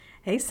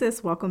Hey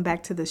sis, welcome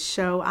back to the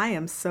show. I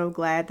am so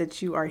glad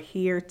that you are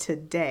here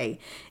today.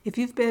 If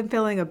you've been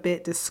feeling a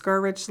bit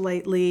discouraged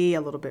lately,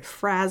 a little bit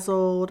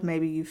frazzled,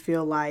 maybe you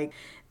feel like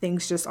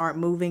things just aren't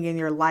moving in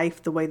your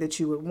life the way that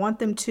you would want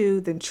them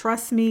to, then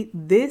trust me,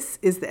 this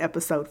is the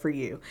episode for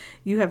you.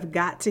 You have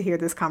got to hear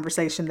this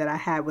conversation that I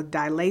had with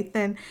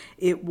Lathan.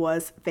 It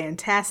was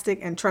fantastic.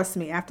 And trust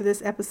me, after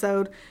this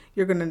episode,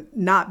 you're going to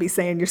not be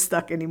saying you're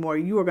stuck anymore.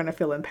 You are going to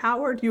feel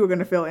empowered. You are going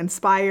to feel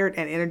inspired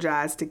and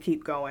energized to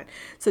keep going.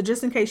 So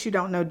just in case you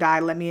don't know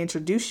Di, let me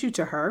introduce you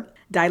to her.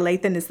 Di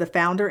Lathan is the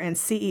founder and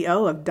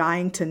CEO of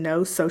Dying to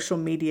Know Social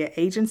Media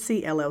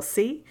Agency,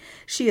 LLC.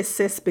 She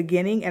assists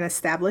beginning and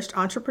established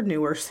entrepreneurs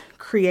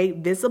create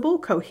visible,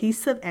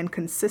 cohesive, and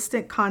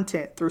consistent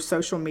content through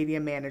social media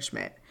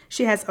management.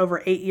 She has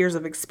over 8 years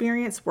of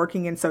experience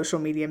working in social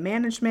media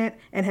management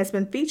and has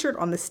been featured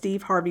on the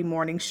Steve Harvey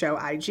Morning Show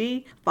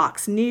IG,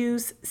 Fox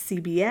News,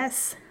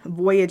 CBS,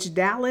 Voyage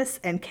Dallas,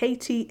 and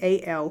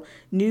KTAL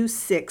News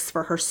 6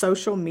 for her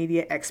social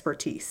media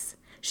expertise.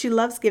 She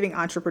loves giving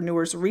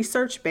entrepreneurs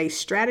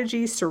research-based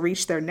strategies to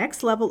reach their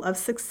next level of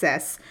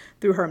success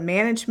through her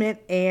management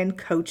and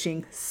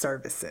coaching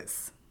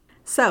services.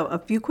 So, a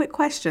few quick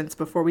questions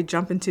before we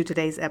jump into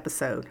today's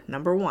episode.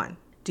 Number 1.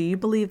 Do you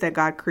believe that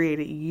God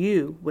created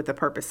you with a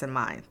purpose in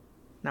mind?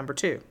 Number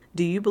 2,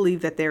 do you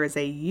believe that there is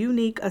a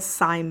unique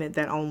assignment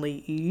that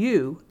only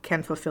you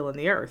can fulfill in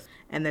the earth?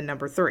 And then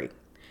number 3,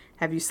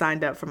 have you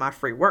signed up for my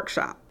free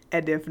workshop?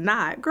 And if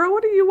not, girl,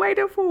 what are you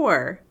waiting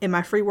for? In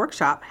my free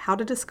workshop, How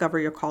to Discover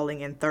Your Calling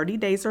in 30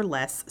 Days or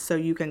Less so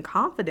you can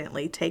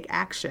confidently take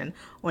action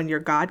on your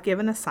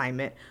God-given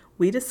assignment,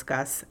 we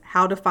discuss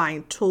how to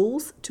find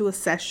tools to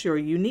assess your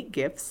unique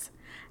gifts,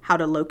 how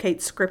to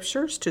locate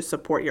scriptures to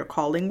support your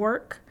calling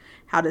work,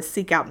 how to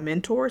seek out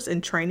mentors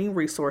and training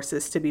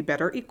resources to be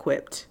better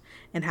equipped,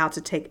 and how to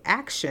take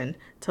action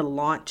to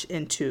launch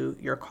into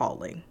your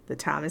calling. The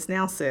time is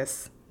now,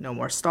 sis. No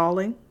more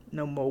stalling,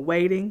 no more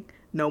waiting,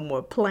 no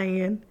more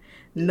playing,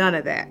 none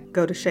of that.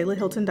 Go to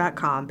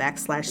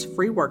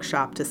ShaylaHilton.com/free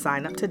workshop to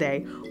sign up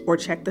today or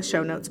check the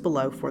show notes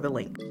below for the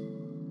link.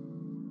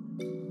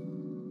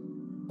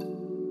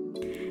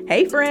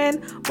 Hey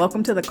friend,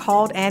 welcome to the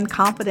Called and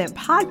Confident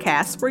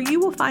podcast, where you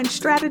will find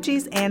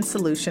strategies and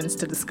solutions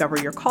to discover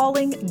your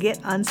calling, get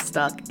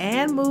unstuck,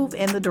 and move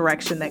in the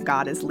direction that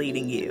God is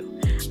leading you.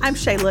 I'm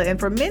Shayla, and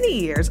for many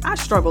years, I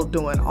struggled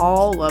doing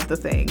all of the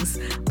things,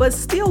 but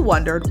still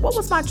wondered what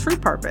was my true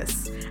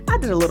purpose. I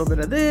did a little bit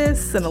of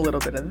this and a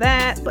little bit of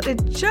that, but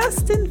it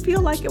just didn't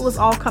feel like it was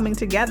all coming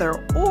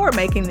together or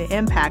making the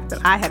impact that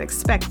I had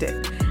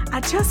expected.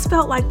 I just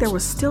felt like there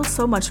was still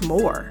so much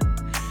more.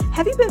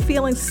 Have you been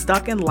feeling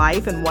stuck in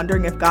life and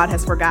wondering if God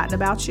has forgotten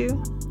about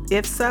you?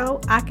 If so,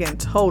 I can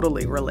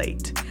totally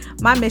relate.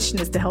 My mission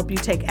is to help you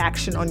take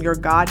action on your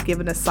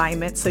God-given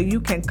assignment so you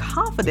can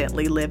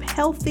confidently live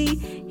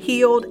healthy,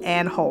 healed,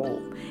 and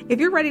whole. If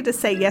you're ready to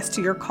say yes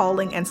to your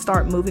calling and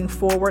start moving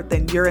forward,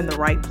 then you're in the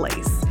right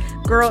place.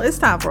 Girl, it's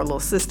time for a little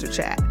sister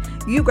chat.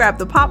 You grab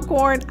the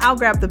popcorn, I'll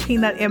grab the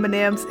peanut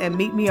M&Ms, and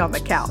meet me on the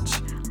couch.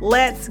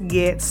 Let's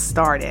get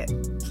started.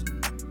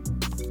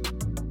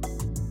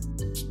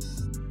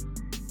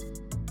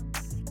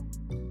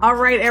 All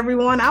right,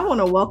 everyone, I want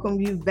to welcome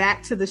you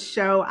back to the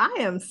show. I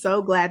am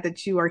so glad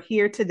that you are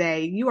here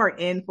today. You are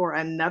in for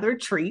another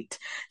treat.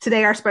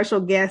 Today, our special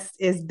guest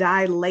is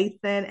Di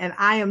Lathan, and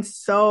I am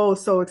so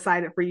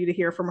excited for you to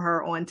hear from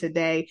her on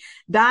today.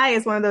 Di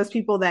is one of those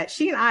people that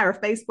she and I are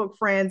Facebook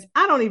friends.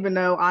 I don't even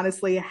know,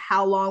 honestly,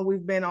 how long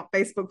we've been on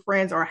Facebook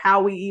friends or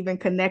how we even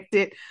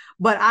connected,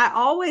 but I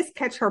always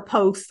catch her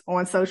posts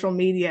on social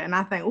media, and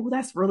I think, oh,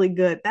 that's really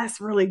good. That's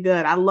really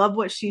good. I love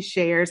what she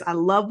shares. I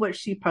love what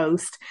she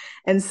posts.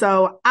 And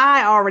so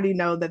I already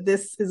know that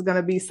this is going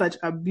to be such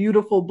a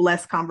beautiful,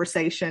 blessed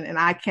conversation, and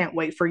I can't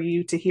wait for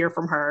you to hear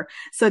from her.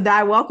 So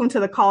Di, welcome to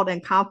the Called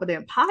and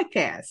Confident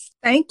podcast.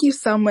 Thank you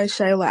so much,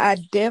 Shayla. I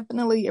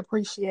definitely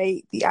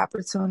appreciate the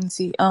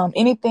opportunity.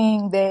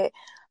 Anything that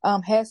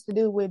has to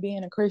do with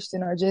being a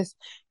Christian or just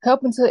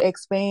helping to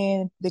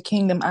expand the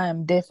kingdom, I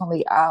am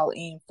definitely all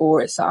in for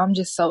it. So I'm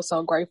just so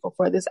grateful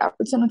for this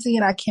opportunity,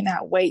 and I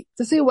cannot wait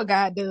to see what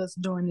God does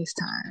during this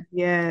time.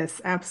 Yes,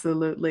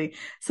 absolutely.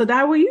 So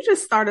Di, will you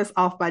just start us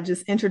off by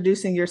just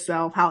introducing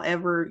yourself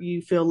however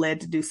you feel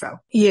led to do so?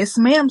 Yes,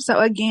 ma'am. So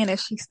again,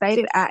 as she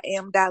stated, I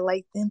am Di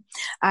Lathan.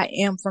 I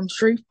am from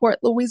Shreveport,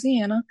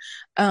 Louisiana.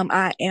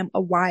 I am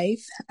a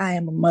wife. I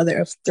am a mother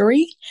of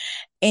 3.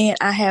 And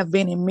I have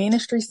been in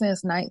ministry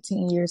since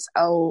 19 years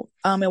old.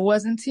 It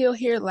wasn't until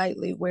here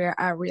lately where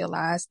I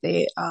realized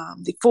that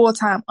the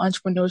full-time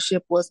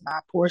entrepreneurship was my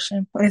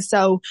portion. And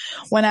so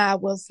when I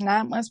was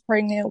 9 months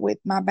pregnant with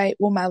my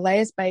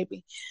last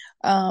baby,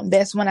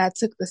 That's when I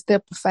took the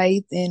step of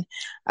faith and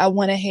I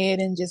went ahead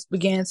and just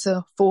began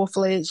to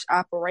full-fledged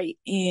operate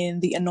in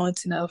the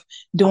anointing of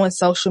doing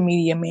social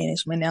media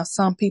management. Now,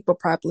 some people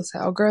probably say,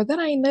 oh, girl, that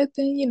ain't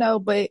nothing,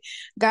 but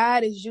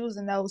God is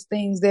using those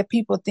things that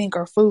people think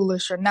are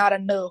foolish or not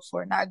enough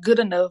or not good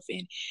enough.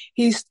 And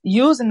he's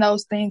using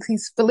those things,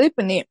 he's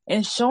flipping it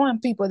and showing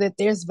people that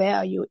there's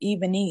value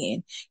even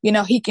in,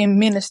 he can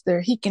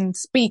minister, he can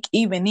speak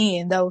even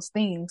in those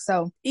things.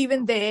 So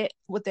even that,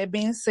 with that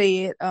being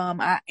said,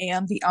 I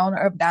am the owner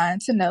of Dying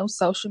to Know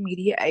social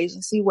media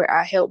agency where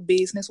I help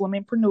business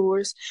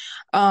womenpreneurs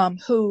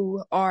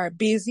who are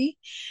busy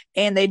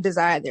and they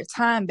desire their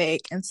time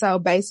back. And so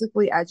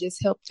basically I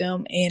just help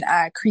them and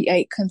I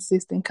create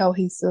consistent,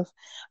 cohesive,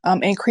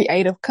 and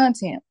creative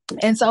content.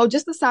 And so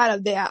just aside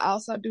of that, I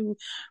also do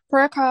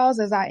prayer calls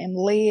as I am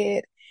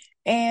led.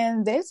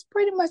 And that's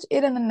pretty much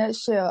it in a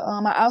nutshell.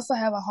 I also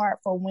have a heart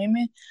for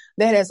women.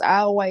 That has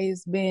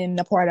always been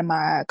a part of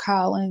my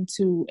calling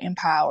to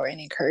empower and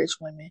encourage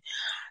women.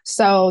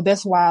 So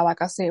that's why,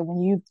 like I said,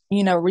 when you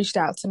reached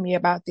out to me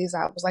about this,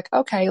 I was like,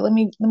 okay, let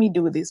me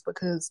do this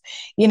because,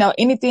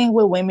 anything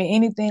with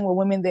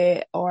women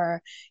that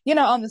are,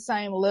 on the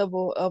same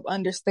level of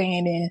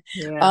understanding,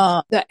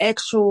 Yeah. the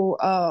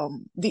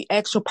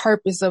actual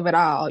purpose of it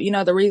all,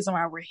 the reason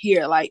why we're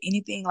here, like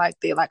anything like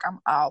that, like I'm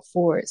all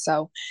for it.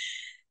 So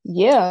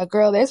yeah,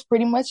 girl, that's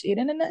pretty much it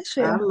in a I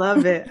nutshell.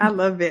 love it. I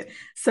love it.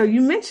 So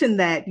you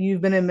mentioned that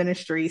you've been in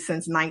ministry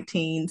since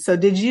 19. So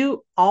did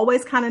you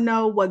always kind of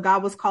know what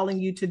God was calling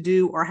you to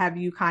do, or have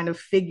you kind of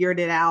figured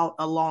it out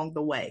along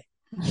the way?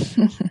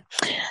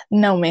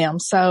 No, ma'am.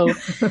 So,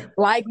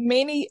 like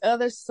many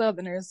other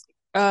Southerners,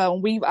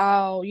 we've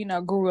all,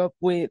 grew up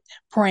with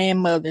praying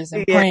mothers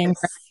and Yes, praying,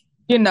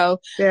 you know,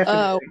 uh,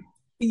 definitely.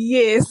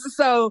 yes.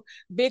 So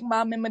Big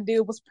Mom and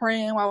Madea was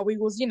praying while we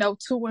was,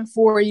 2 and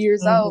 4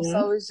 years old. Hmm.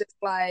 So it's just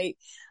like,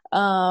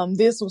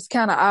 this was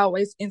kind of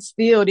always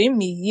instilled in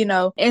me,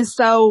 and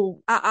so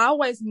I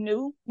always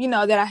knew,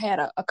 that I had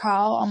a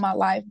call on my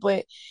life,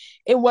 but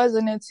it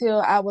wasn't until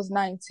I was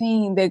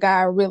 19 that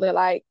God really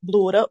like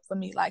blew it up for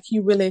me. Like he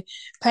really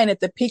painted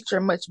the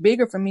picture much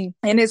bigger for me.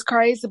 And it's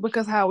crazy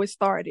because how it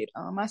started.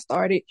 I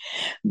started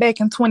back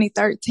in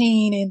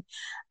 2013 and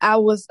I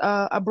was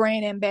a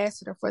brand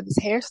ambassador for this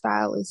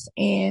hairstylist,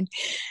 and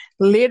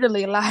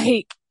literally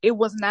like it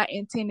was not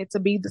intended to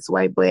be this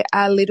way, but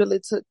I literally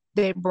took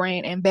that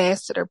brand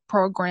ambassador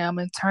program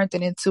and turned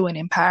it into an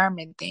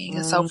empowerment thing.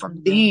 And so from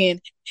Hmm.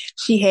 then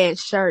she had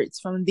shirts.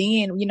 From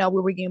then, we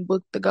were getting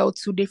booked to go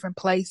to different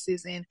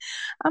places. And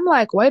I'm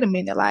like, wait a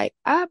minute, like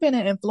I've been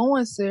an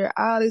influencer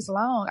all this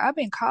long. I've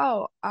been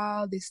called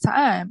all this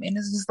time. And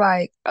it's just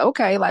like,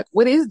 okay, like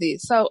what is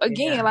this? So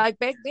again, Yeah. like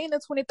back then in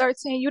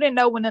 2013, you didn't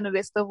know what none of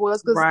that stuff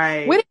was because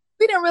Right.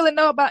 we didn't really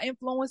know about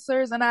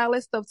influencers and all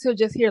that stuff till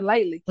just here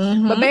lately.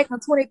 But Hmm. back in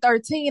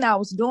 2013, I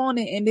was doing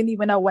it and didn't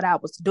even know what I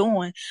was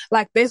doing.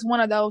 Like that's one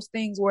of those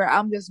things where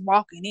I'm just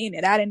walking in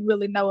it. I didn't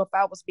really know if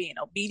I was being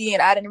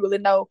obedient. I didn't really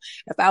know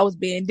if I was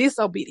being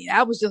disobedient.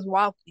 I was just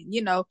walking,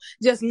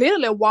 just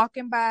literally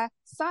walking by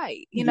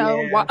sight,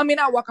 Yeah. I mean,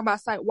 not walking by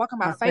sight, walking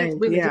by My faith, faith.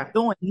 really just Yeah.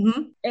 doing.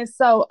 Hmm. And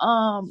so,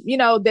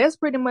 that's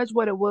pretty much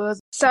what it was.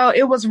 So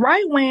it was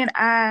right when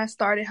I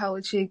started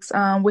Holy Chicks,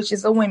 which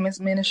is a women's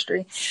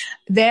ministry.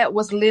 That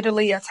was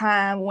literally a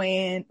time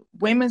when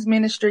women's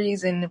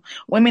ministries and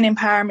women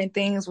empowerment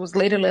things was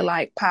literally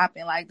like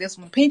popping. Like this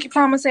when Pinky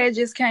Promise had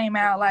just came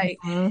out. Like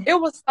Hmm. it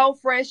was so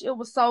fresh. It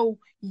was so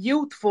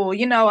youthful.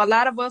 A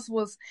lot of us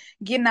was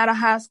getting out of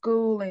high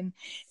school and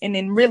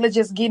then really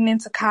just getting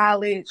into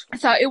college.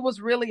 So it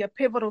was really a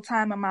pivotal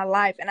time in my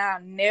life. And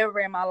I'll never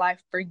in my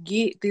life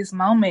forget this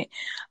moment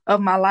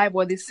of my life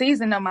or this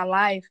season of my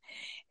life.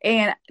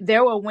 And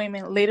there were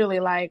women literally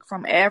like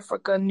from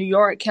Africa, New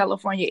York,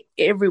 California,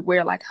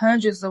 everywhere, like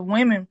hundreds of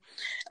women,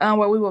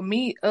 where we would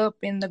meet up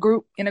in a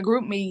group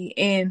meet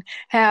and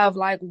have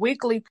like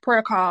weekly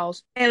prayer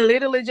calls and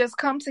literally just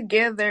come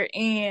together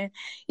and,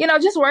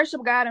 just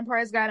worship God and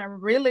praise God.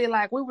 And really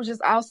like we were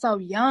just all so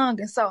young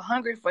and so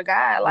hungry for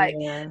God, like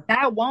Yeah.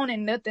 not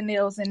wanting nothing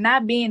else and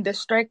not being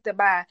distracted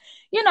by,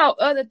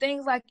 other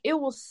things. Like it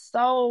was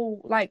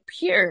so like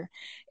pure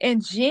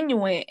and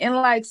genuine. And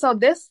like, so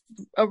that's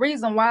a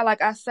reason why,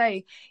 like I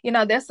say,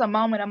 that's a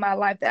moment of my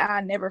life that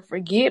I never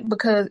forget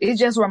because it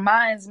just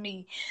reminds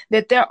me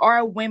that there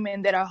are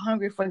women that are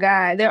hungry for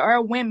God. There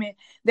are women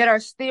that are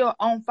still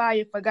on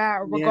fire for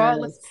God,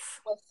 regardless Yes.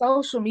 of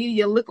what social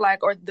media look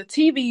like or the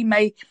TV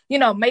may,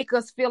 make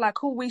us feel like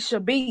who we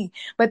should be.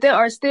 But there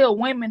are still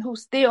women who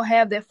still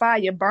have that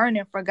fire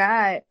burning for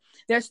God.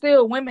 There's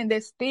still women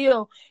that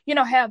still,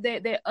 have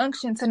that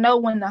unction to know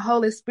when the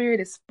Holy Spirit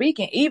is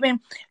speaking. Even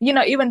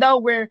though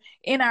we're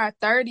in our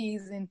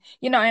 30s and,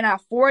 in our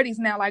 40s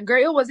now, like,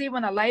 girl, it was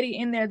even a lady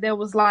in there that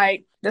was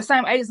like the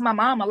same age as my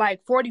mama,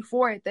 like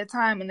 44 at that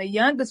time. And the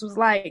youngest was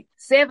like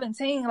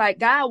 17. Like,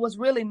 God was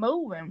really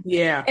moving.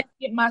 Yeah. And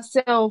get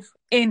myself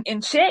in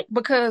check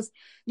because,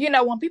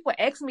 when people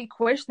ask me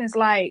questions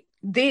like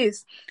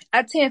this,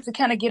 I tend to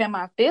kind of get in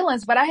my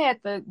feelings, but I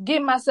had to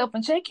get myself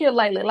in check here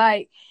lately.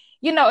 Like,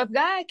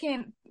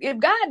 if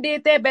God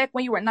did that back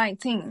when you were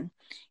 19,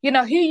 here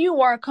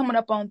you are coming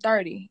up on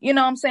 30. You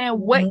know what I'm saying?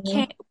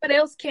 Mhm. What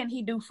else can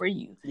he do for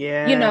you?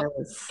 You know,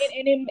 Yes.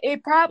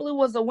 it probably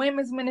was a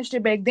women's ministry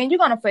back then. You're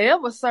gonna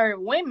forever serve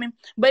women,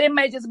 but it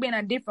may just be in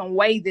a different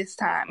way this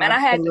time. And I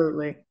had to,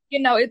 Absolutely.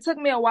 it took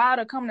me a while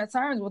to come to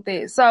terms with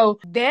it. So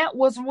that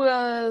was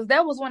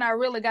when I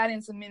really got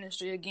into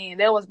ministry again.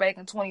 That was back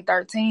in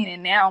 2013.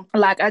 And now,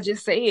 like I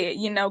just said,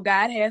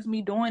 God has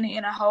me doing it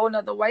in a whole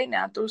nother way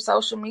now through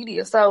social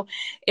media. So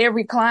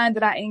every client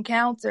that I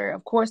encounter,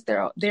 of course,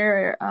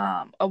 they're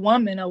a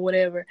woman or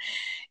whatever.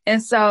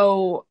 And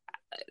so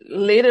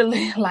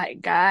literally,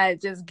 like,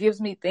 God just gives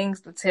me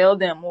things to tell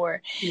them,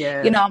 or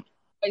Yes. I'm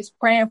always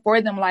praying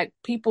for them. Like,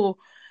 people,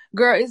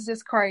 girl, it's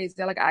just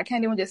crazy. Like, I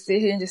can't even just sit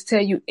here and just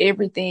tell you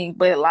everything,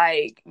 but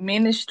like,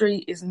 ministry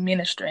is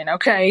ministering,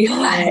 okay?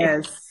 Like,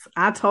 Yes,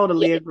 I yeah,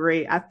 totally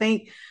agree. I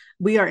think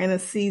we are in a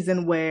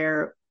season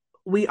where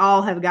we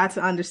all have got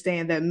to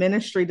understand that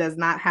ministry does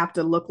not have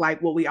to look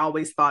like what we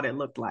always thought it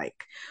looked like.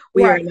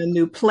 We are in right. a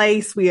new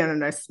place, we are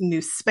in a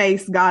new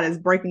space. God is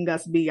breaking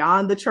us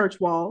beyond the church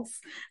walls.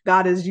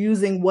 God is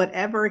using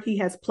whatever He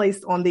has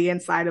placed on the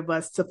inside of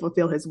us to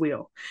fulfill His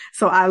will.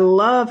 So I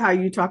love how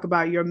you talk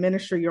about your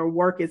ministry, your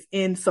work is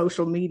in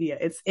social media,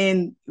 it's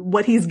in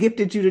what He's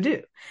gifted you to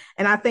do.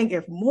 And I think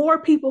if more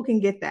people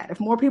can get that, if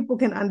more people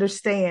can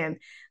understand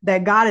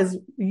that God is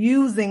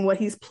using what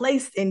He's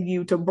placed in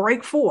you to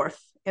break forth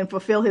and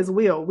fulfill His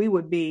will, we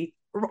would be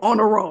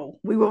on a roll.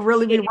 We will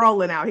really be Yeah.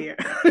 rolling out here.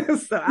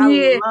 So I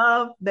Yeah.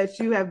 love that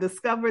you have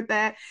discovered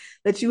that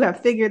you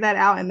have figured that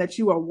out, and that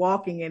you are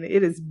walking in it.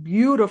 It is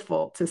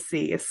beautiful to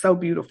see. It's so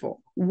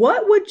beautiful.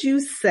 What would you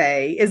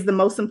say is the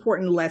most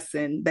important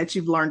lesson that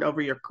you've learned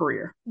over your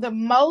career? The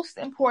most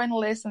important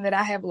lesson that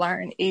I have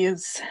learned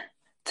is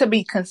to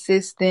be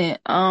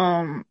consistent.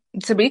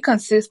 To be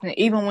consistent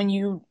even when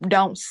you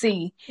don't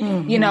see,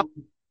 you know,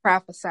 Mm-hmm.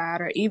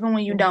 prophesied, or even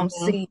when you don't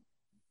Mm-hmm. see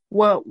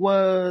what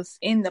was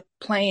in the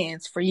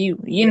plans for you,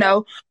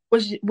 Yeah.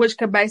 which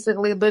could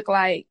basically look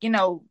like,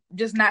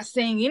 just not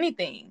seeing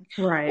anything,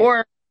 Right.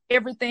 or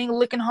everything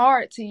looking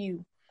hard to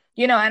you.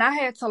 And I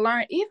had to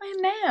learn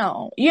even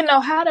now,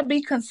 how to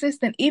be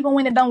consistent even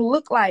when it don't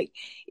look like,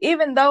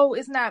 even though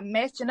it's not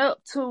matching up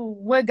to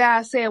what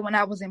God said when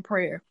I was in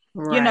prayer,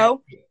 you Right.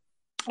 know?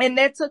 And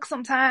that took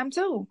some time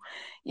too,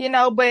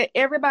 but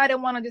everybody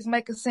want to just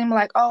make it seem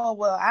like, oh,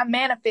 well, I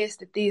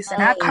manifested this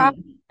and I called,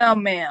 Mm. no,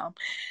 ma'am,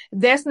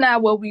 that's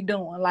not what we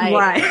doing. Like,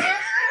 Right.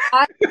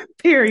 I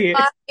Period.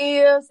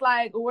 is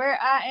like where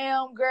I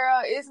am,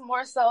 girl. It's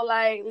more so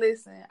like,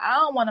 listen, I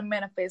don't want to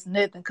manifest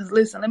nothing. Cause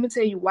listen, let me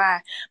tell you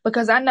why.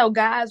 Because I know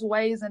God's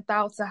ways and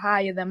thoughts are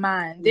higher than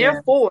mine. Yeah.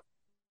 Therefore,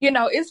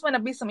 it's gonna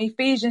be some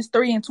Ephesians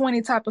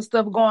 3:20 type of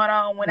stuff going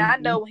on when I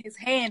Mm-hmm. know His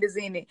hand is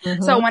in it.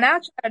 So Mm-hmm. when I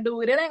try to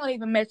do it, it ain't gonna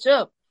even match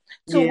up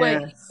to what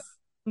Yes.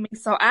 me.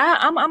 So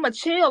I'm a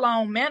chill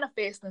on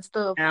manifesting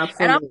stuff,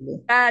 and I'm Absolutely.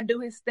 God do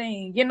His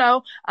thing.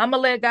 I'm gonna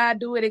let God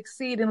do it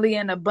exceedingly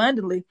and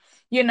abundantly.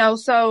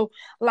 So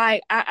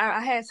like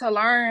I had to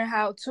learn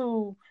how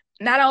to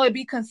not only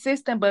be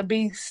consistent but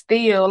be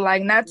still,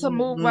 like not to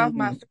move off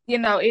my.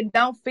 Mm-hmm. It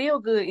don't feel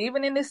good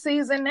even in this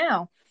season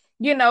now.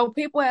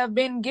 People have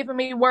been giving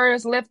me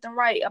words left and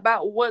right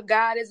about what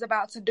God is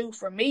about to do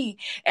for me.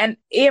 And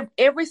if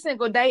every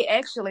single day,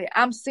 actually,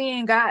 I'm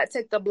seeing God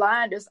take the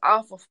blinders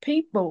off of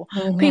people's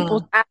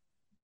Mm-hmm. eyes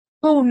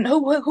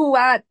who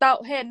I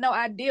thought had no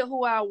idea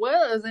who I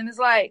was. And it's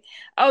like,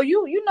 oh,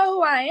 you know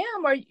who I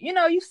am, or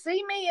you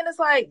see me, and it's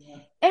like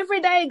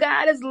every day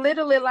God is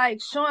literally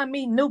like showing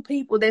me new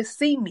people that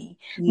see me,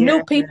 new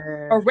Yeah. people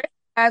are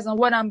recognizing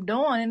what I'm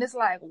doing, and it's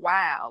like,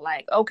 wow,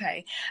 like,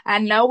 okay, I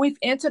know we've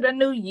entered a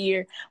new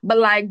year, but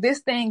like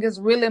this thing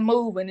is really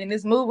moving, and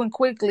it's moving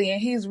quickly,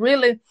 and He's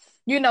really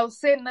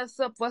setting us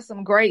up for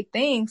some great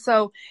things.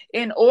 So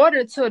in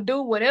order to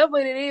do whatever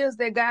it is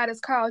that God has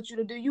called you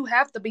to do, you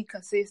have to be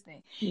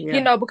consistent.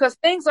 Yeah. Because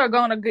things are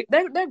gonna get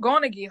they're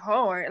gonna get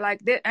hard. Like,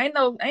 there ain't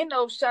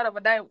no shut of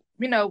a day,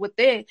 with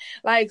that.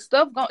 Like,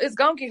 it's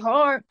gonna get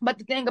hard. But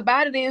the thing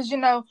about it is,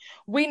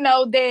 we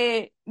know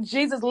that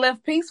Jesus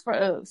left peace for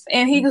us,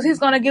 and he's Mm-hmm.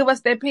 gonna give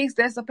us that peace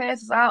that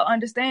surpasses our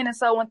understanding.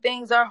 So when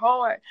things are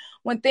hard,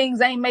 when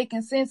things ain't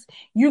making sense,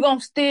 you're gonna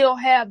still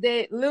have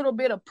that little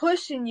bit of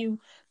pushing you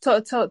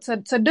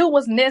to do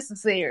what's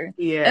necessary. And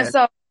Yeah.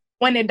 so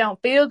when it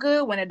don't feel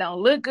good, when it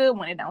don't look good,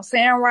 when it don't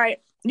sound right,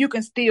 you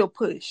can still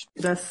push.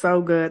 That's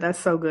so good. That's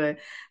so good.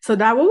 So,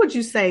 Di, what would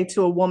you say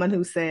to a woman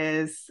who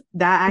says,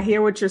 Di, I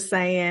hear what you're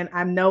saying.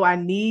 I know I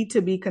need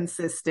to be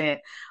consistent,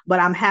 but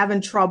I'm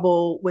having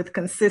trouble with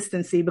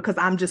consistency because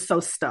I'm just so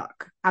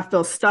stuck. I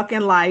feel stuck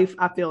in life.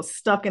 I feel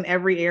stuck in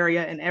every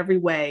area, in every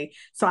way.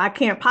 So I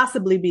can't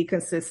possibly be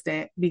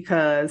consistent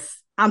because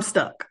I'm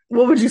stuck.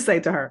 What would you say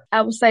to her?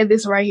 I would say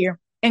this right here.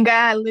 And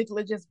God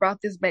literally just brought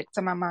this back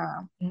to my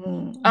mom.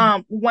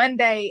 Mm. One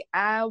day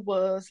I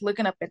was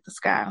looking up at the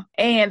sky,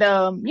 and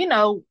a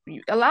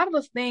lot of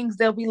the things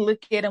that we look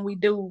at and we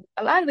do,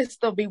 a lot of this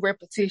stuff be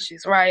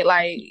repetitious, right?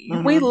 Like, we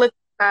Mm-hmm. look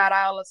outside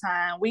all the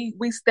time.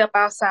 We step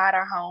outside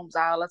our homes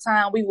all the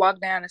time. We walk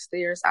down the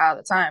stairs all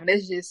the time.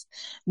 That's just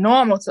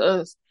normal to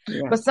us.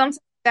 Yeah. But sometimes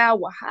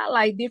God will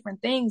highlight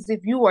different things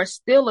if you are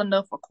still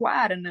enough or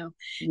quiet enough.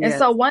 And Yes.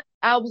 so one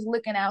I was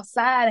looking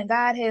outside and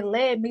God had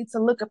led me to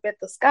look up at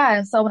the sky.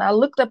 And so when I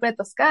looked up at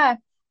the sky,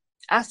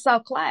 I saw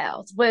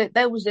clouds, but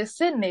they was just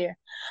sitting there.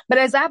 But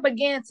as I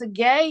began to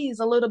gaze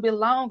a little bit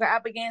longer, I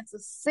began to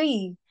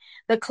see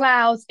the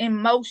clouds in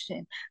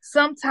motion.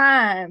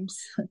 Sometimes,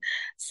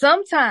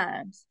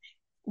 sometimes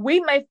we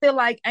may feel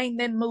like ain't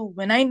nothing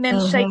moving, ain't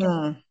nothing shaking.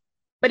 Mm-hmm.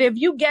 But if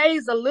you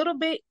gaze a little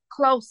bit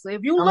closer,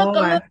 if you Come look a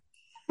little, on.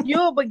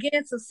 you'll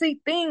begin to see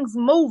things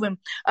moving.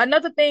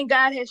 Another thing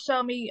God had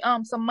shown me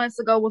some months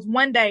ago was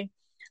one day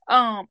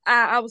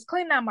I was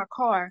cleaning out my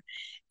car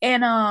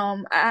and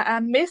I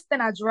missed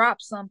and I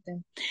dropped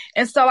something.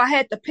 And so I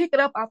had to pick it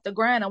up off the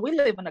ground, and we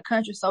live in the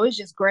country, so it's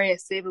just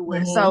grass everywhere.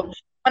 Mm-hmm. So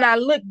when I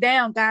looked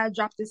down, God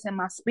dropped this in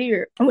my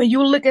spirit. When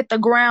you look at the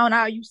ground,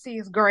 all you see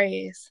is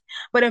grass.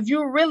 But if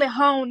you really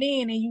hone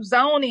in and you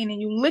zone in and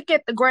you look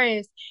at the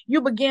grass,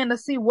 you begin to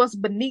see what's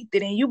beneath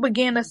it, and you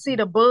begin to see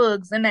the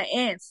bugs and the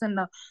ants and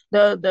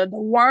the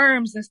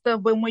worms and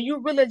stuff. But when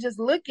you really just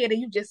look at it,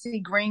 you just see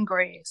green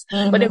grass.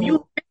 But if Mm-hmm. you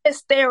really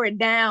stare it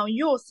down,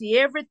 you'll see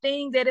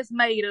everything that it's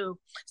made of.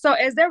 So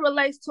as that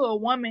relates to a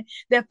woman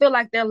that feel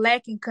like they're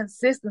lacking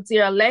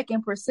consistency or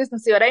lacking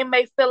persistency, or they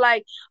may feel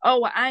like, oh,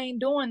 well, I ain't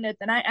doing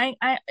nothing.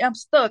 I'm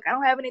stuck. I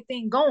don't have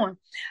anything going.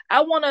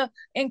 I want to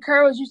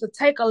encourage you to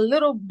take a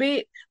little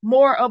bit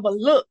more of a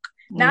look,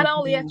 not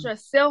only at Mm-hmm.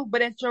 yourself,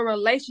 but at your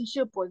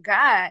relationship with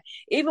God.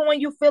 Even when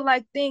you feel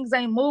like things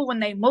ain't moving,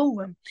 they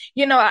moving.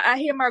 You know, I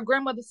hear my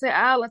grandmother say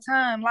all the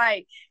time,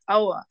 like,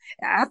 oh,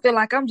 I feel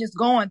like I'm just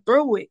going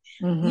through it.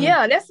 Mm-hmm.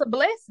 Yeah, that's a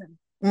blessing.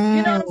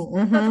 You know what I'm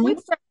saying? Because we Mm-hmm.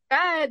 serve a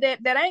God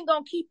that ain't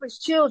going to keep his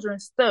children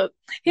stuck.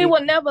 He Yeah.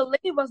 will never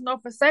leave us nor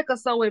forsake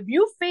us. So if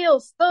you feel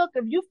stuck,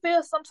 if you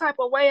feel some type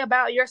of way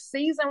about your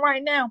season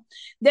right now,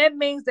 that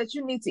means that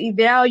you need to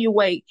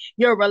evaluate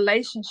your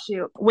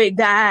relationship with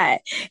God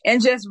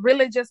and just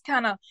really just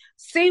kind of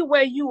see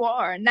where you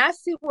are, not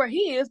see where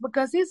he is,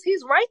 because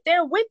he's right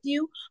there with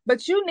you,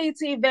 but you need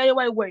to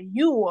evaluate where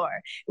you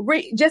are.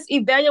 Just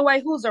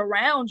evaluate who's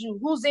around you,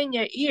 who's in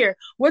your ear,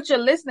 what you're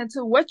listening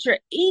to, what you're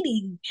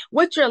eating,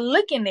 what you're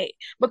looking at,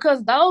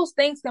 because those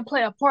things can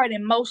play a part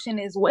in motion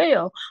as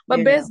well. But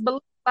Yeah. best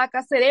believe, like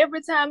I said,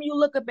 every time you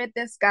look up at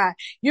that sky,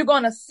 you're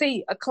going to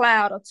see a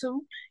cloud or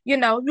two. You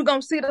know, you're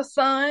going to see the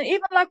sun,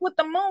 even like with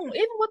the moon,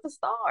 even with the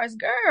stars,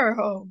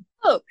 girl.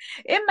 Look,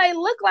 it may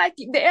look like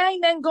there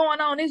ain't nothing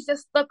going on. It's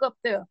just stuck up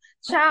there.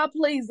 Child,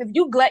 please, if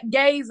you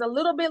gaze a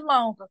little bit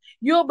longer,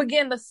 you'll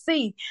begin to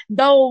see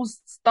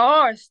those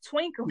stars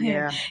twinkling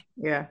Yeah.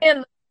 Yeah.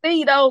 and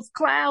see those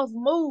clouds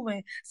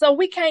moving. So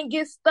we can't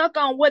get stuck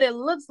on what it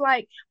looks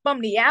like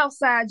from the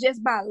outside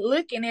just by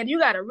looking at it. You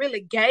got to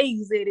really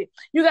gaze at it.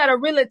 You got to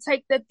really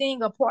take that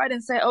thing apart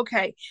and say,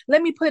 okay,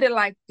 let me put it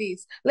like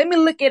this. Let me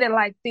look at it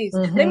like this.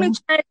 Let me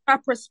Mm-hmm. change my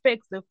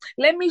perspective.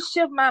 Let me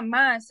shift my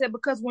mindset,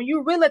 because when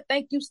you really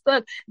think you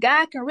stuck,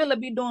 God can really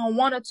be doing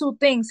one or two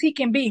things. He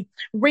can be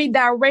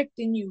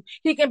redirecting you.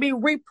 He can be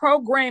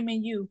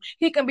reprogramming you.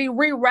 He can be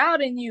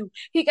rerouting you.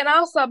 He can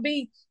also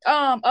be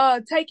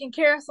taking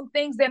care of some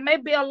things that may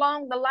be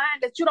along the line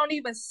that you don't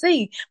even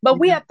see. But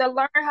we Yeah. have to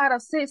learn how to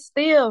sit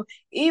still,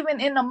 even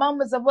in the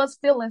moments of us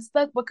feeling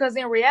stuck, because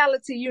in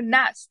reality, you're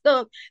not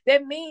stuck.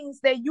 That means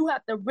that you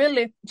have to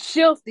really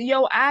shift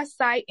your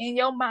eyesight and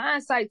your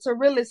mindset to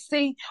really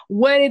see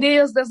what it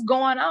is that's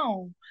going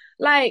on.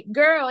 Like,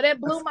 girl, that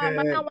blew That's my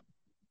mind good.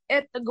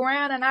 at the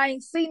ground and I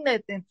ain't see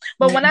nothing.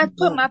 But when I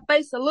put Mm-hmm. my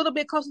face a little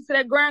bit closer to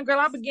that ground, girl,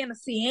 I began to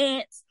see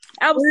ants.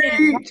 I was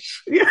seeing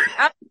Preach. Yeah.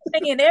 I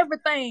was seeing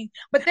everything.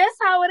 But that's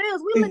how it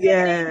is. We look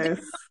at things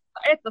Yes.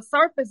 at the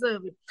surface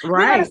of it. We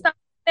gotta Right. stop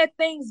looking at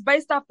things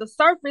based off the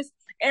surface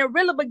and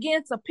really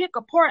begin to pick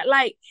apart,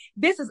 like,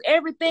 this is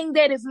everything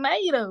that is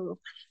made of.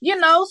 You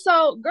know,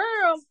 so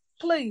girl,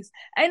 please,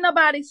 ain't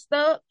nobody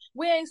stuck.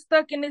 We ain't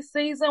stuck in this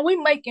season. We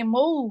making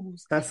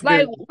moves. That's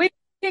Like, good. we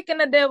kicking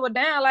the devil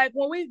down. Like,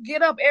 when we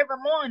get up every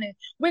morning,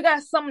 we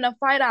got something to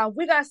fight out.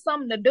 We got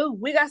something to do.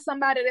 We got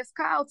somebody that's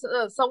called to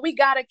us. So we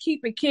got to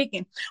keep it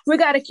kicking. We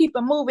got to keep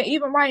it moving.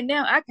 Even right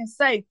now, I can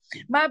say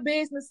my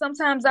business,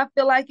 sometimes I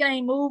feel like it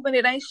ain't moving,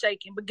 it ain't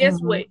shaking. But guess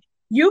Mm-hmm. what?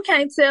 You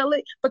can't tell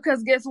it,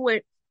 because guess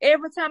what?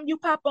 Every time you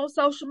pop on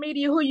social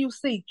media, who you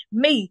see?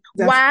 Me.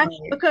 That's Why? right.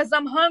 Because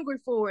I'm hungry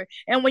for it.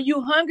 And when you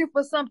hungry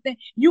for something,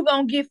 you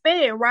gonna get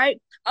fed, right?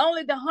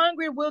 Only the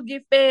hungry will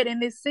get fed in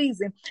this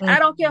season. I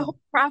don't care Mm-hmm. who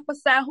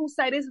prophesy, who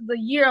say this is a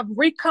year of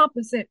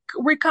recompense.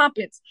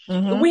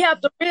 Mm-hmm. We have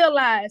to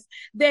realize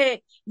that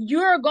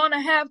you're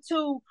gonna have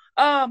to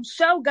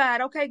show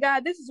God, okay,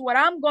 God, this is what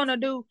I'm gonna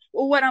do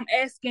or what I'm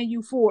asking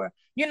you for.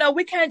 You know,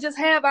 we can't just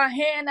have our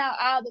hand out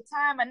all the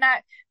time and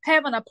not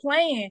having a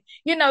plan.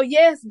 You know,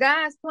 yes,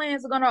 God's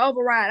plans are going to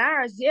override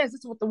ours. Yes,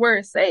 that's what the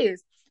word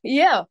says.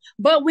 Yeah,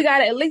 but we got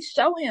to at least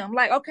show him,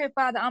 like, okay,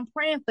 Father, I'm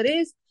praying for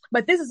this,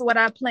 but this is what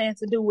I plan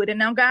to do with it.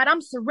 Now, God,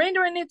 I'm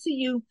surrendering it to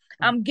you.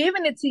 I'm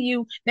giving it to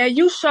you. Now,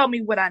 you show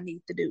me what I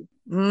need to do.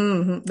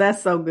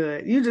 That's so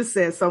good. You just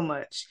said so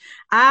much.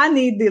 I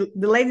need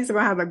the ladies are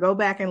gonna have to go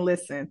back and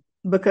listen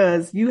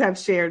because you have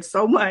shared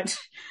so much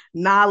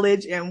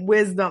knowledge and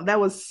wisdom. That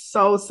was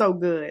so, so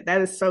good.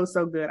 That is so,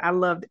 so good. I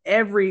loved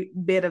every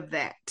bit of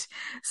that.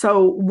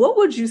 So what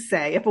would you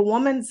say if a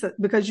woman,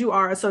 because you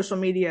are a social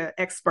media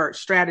expert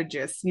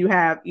strategist, you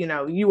have,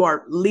 you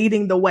are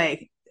leading the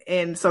way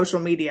in social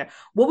media.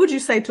 What would you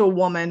say to a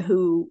woman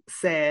who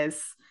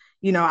says,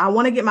 I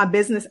want to get my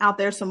business out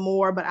there some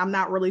more, but I'm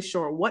not really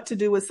sure what to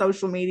do with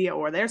social media,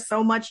 or there's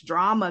so much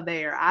drama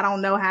there. I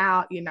don't know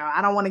how,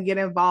 I don't want to get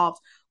involved.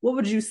 What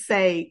would you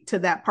say to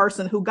that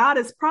person who God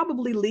is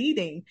probably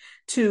leading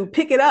to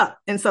pick it up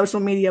in social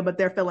media, but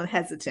they're feeling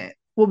hesitant?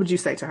 What would you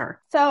say to her?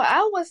 So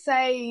I would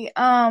say,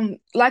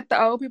 like the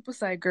old people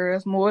say,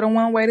 girls, more than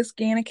one way to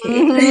skin a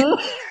cat.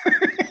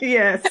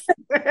 Yes.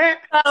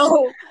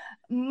 So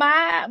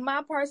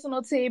my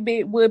personal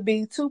tidbit would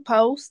be to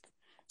post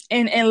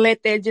and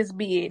let that just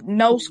be it.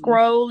 No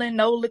scrolling,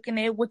 no looking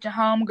at what your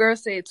homegirl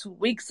said 2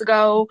 weeks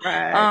ago.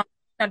 Right.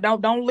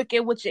 Don't look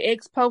at what your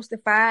ex posted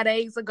 5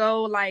 days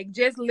ago. Like,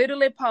 just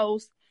literally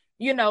post.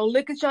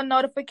 Look at your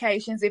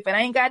notifications. If it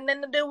ain't got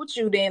nothing to do with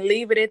you, then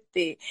leave it at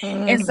that.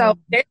 And so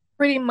that's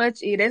pretty much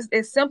it. It's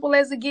as simple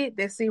as it get.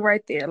 That's it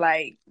right there.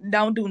 Like,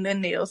 don't do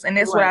nothing else. And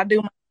that's what I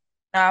do.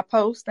 I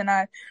post and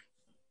I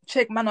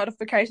check my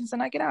notifications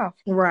and I get off.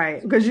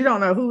 Right. Because you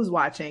don't know who's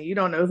watching. You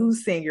don't know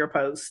who's seeing your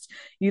post.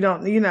 You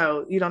don't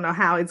know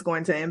how it's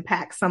going to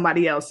impact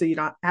somebody else. So you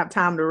don't have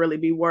time to really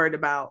be worried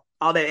about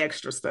all that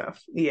extra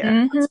stuff.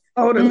 Yeah. I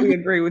totally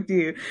agree with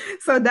you.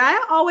 So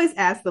I always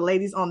ask the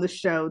ladies on the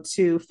show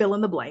to fill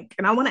in the blank.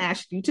 And I want to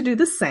ask you to do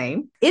the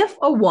same. If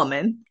a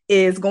woman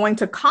is going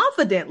to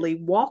confidently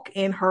walk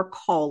in her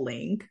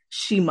calling,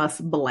 she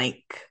must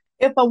blank.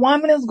 If a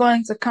woman is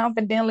going to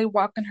confidently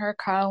walk in her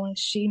calling,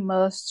 she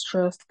must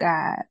trust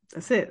God.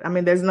 That's it. I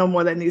mean, there's no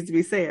more that needs to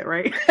be said,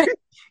 right?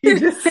 you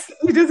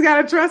just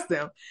gotta trust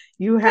him.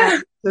 You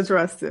have to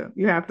trust him.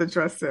 You have to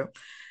trust him.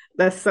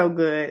 That's so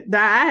good.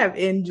 I have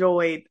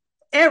enjoyed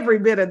every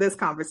bit of this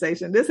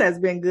conversation. This has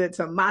been good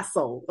to my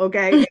soul.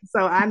 Okay. And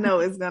so I know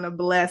it's gonna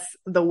bless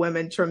the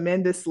women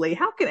tremendously.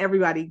 How can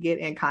everybody get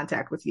in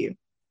contact with you?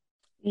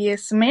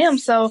 Yes, ma'am.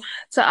 So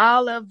to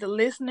all of the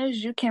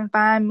listeners, you can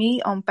find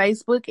me on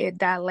Facebook at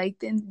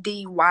Lathan,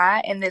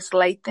 D-Y, and it's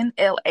Lathan,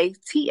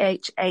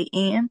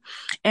 Lathan.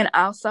 And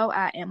also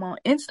I am on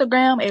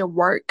Instagram at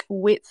Work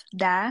with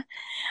Di.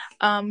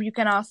 You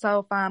can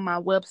also find my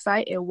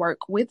website at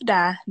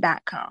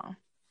workwithdi.com.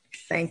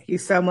 Thank you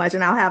so much.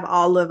 And I'll have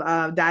all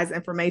of Di's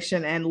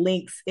information and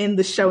links in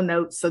the show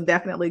notes. So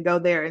definitely go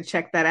there and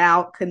check that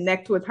out.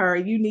 Connect with her.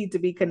 You need to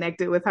be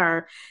connected with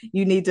her.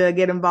 You need to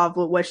get involved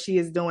with what she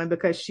is doing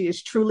because she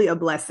is truly a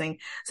blessing.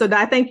 So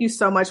Di, thank you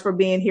so much for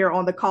being here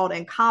on the Called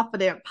and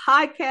Confident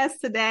podcast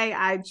today.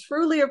 I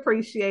truly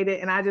appreciate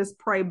it. And I just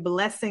pray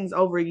blessings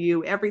over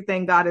you,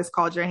 everything God has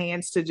called your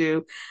hands to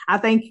do. I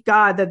thank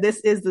God that this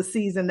is the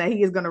season that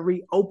he is going to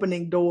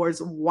reopening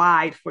doors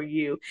wide for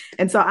you.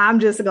 And so I'm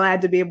just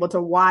glad to be able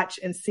to watch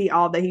and see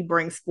all that he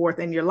brings forth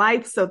in your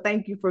life. So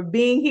thank you for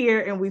being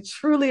here and we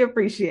truly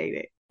appreciate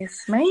it. Yes,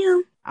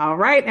 ma'am. All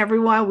right,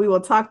 everyone. We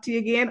will talk to you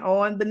again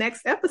on the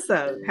next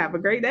episode. Have a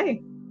great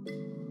day.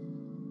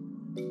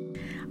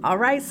 All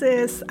right,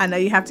 sis. I know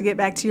you have to get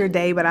back to your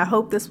day, but I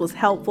hope this was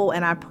helpful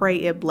and I pray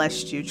it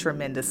blessed you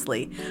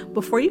tremendously.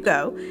 Before you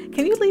go,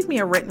 can you leave me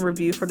a written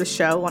review for the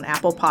show on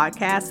Apple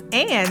Podcasts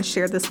and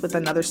share this with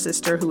another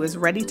sister who is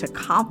ready to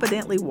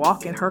confidently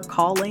walk in her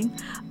calling?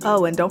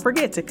 Oh, and don't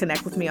forget to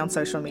connect with me on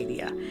social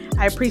media.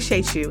 I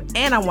appreciate you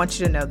and I want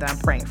you to know that I'm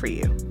praying for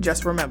you.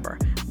 Just remember,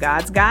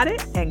 God's got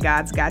it and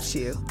God's got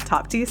you.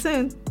 Talk to you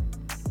soon.